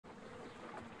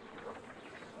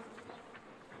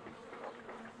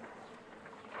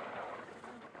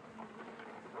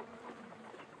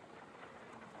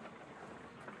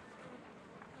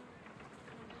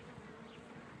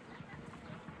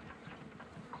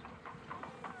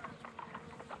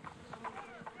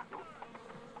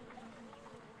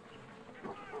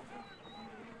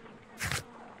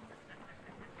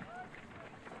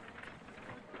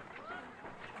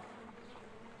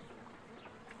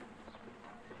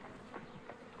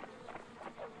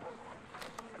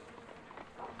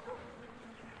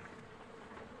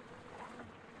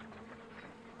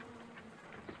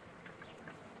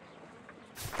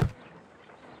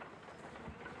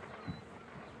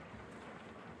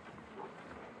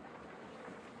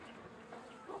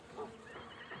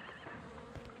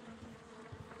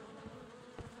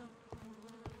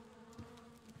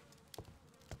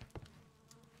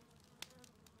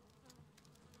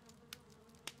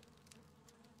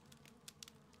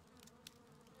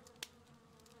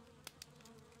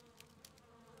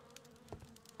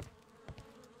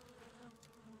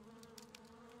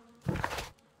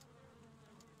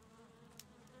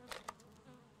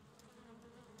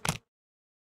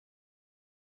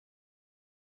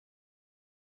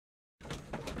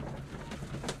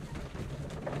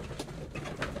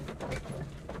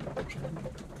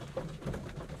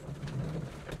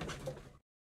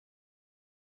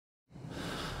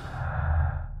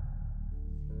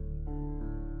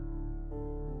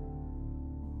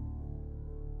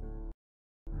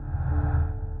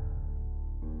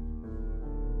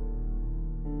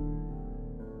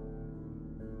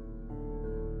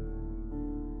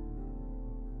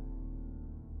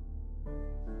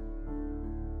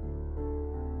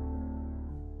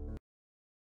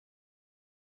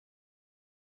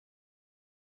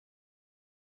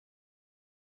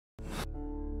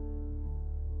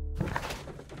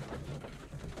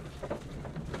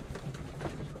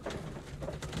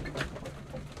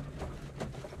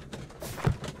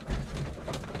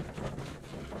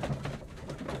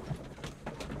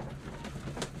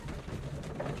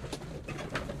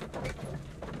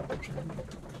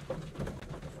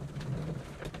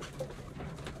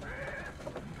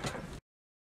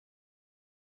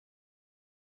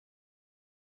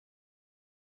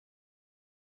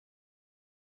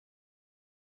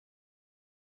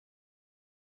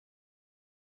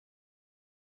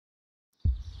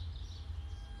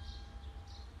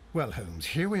Well, Holmes,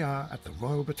 here we are at the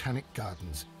Royal Botanic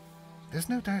Gardens. There's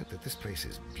no doubt that this place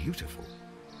is beautiful.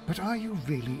 But are you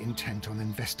really intent on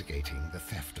investigating the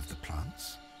theft of the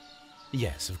plants?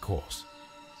 Yes, of course.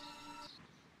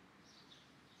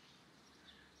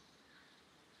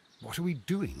 What are we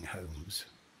doing, Holmes?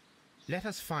 Let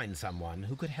us find someone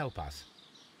who could help us.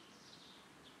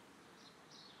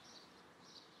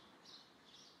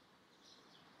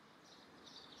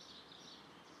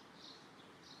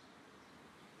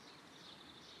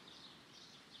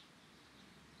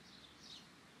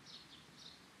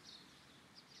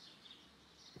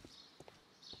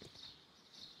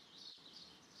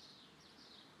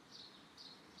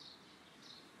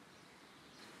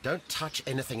 Don't touch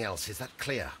anything else, is that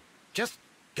clear? Just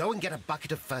go and get a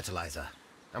bucket of fertilizer,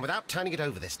 and without turning it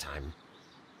over this time.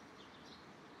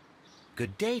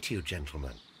 Good day to you,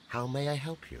 gentlemen. How may I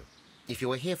help you? If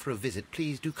you are here for a visit,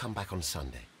 please do come back on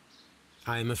Sunday.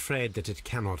 I am afraid that it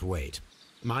cannot wait.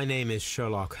 My name is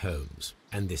Sherlock Holmes,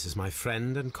 and this is my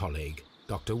friend and colleague,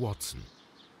 Dr. Watson.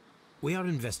 We are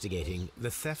investigating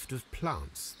the theft of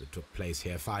plants that took place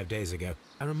here 5 days ago.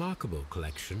 A remarkable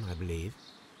collection, I believe.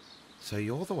 So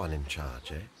you're the one in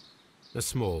charge, eh? A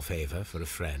small favour for a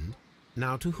friend.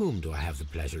 Now, to whom do I have the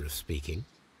pleasure of speaking?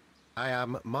 I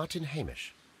am Martin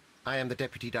Hamish. I am the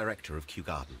Deputy Director of Kew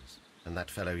Gardens, and that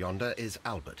fellow yonder is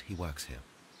Albert. He works here.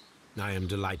 I am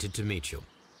delighted to meet you.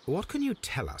 What can you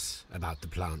tell us about the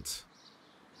plants?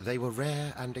 They were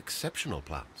rare and exceptional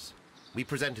plants. We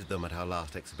presented them at our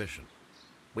last exhibition.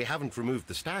 We haven't removed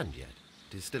the stand yet.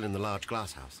 It is still in the large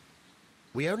glass house.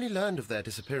 We only learned of their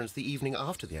disappearance the evening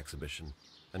after the exhibition,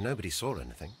 and nobody saw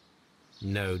anything.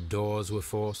 No doors were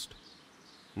forced?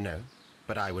 No,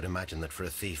 but I would imagine that for a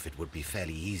thief it would be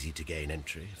fairly easy to gain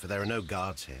entry, for there are no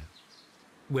guards here.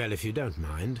 Well, if you don't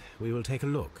mind, we will take a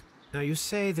look. Now, you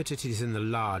say that it is in the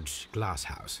large glass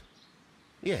house.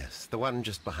 Yes, the one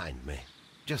just behind me.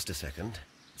 Just a second,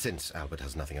 since Albert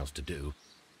has nothing else to do.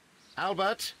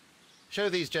 Albert, show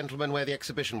these gentlemen where the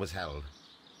exhibition was held.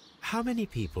 How many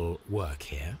people work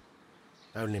here?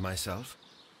 Only myself,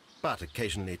 but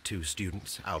occasionally 2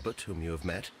 students, Albert, whom you have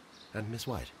met, and Miss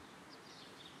White.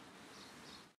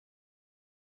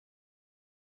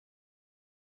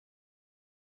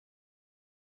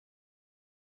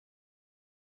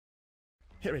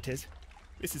 Here it is.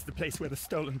 This is the place where the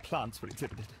stolen plants were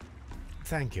exhibited.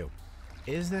 Thank you.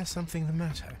 Is there something the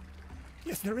matter?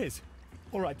 Yes, there is.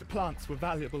 All right, the plants were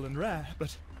valuable and rare,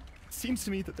 but it seems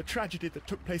to me that the tragedy that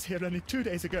took place here only 2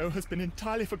 days ago has been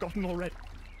entirely forgotten already.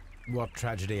 What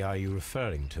tragedy are you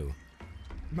referring to?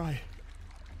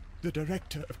 The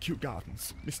director of Kew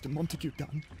Gardens, Mr. Montague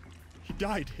Dunn, he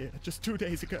died here just 2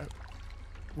 days ago.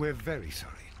 We're very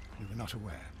sorry. We were not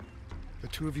aware. The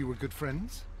two of you were good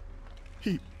friends?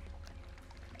 He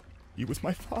was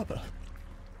my father.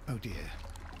 Oh dear.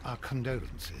 Our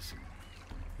condolences.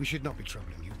 We should not be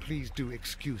troubling you. Please do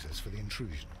excuse us for the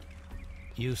intrusion.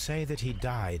 You say that he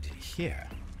died here,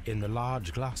 in the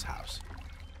large glass house?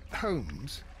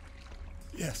 Holmes?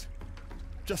 Yes,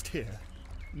 just here,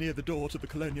 near the door to the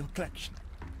colonial collection.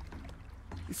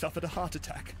 He suffered a heart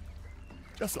attack.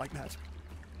 Just like that.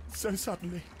 So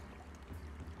suddenly.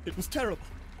 It was terrible.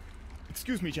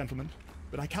 Excuse me, gentlemen,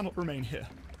 but I cannot remain here.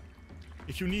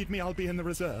 If you need me, I'll be in the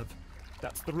reserve.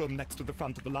 That's the room next to the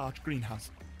front of the large greenhouse.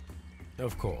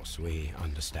 Of course, we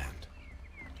understand.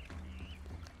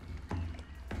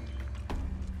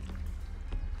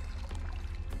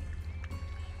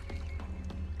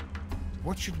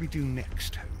 What should we do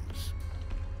next, Holmes?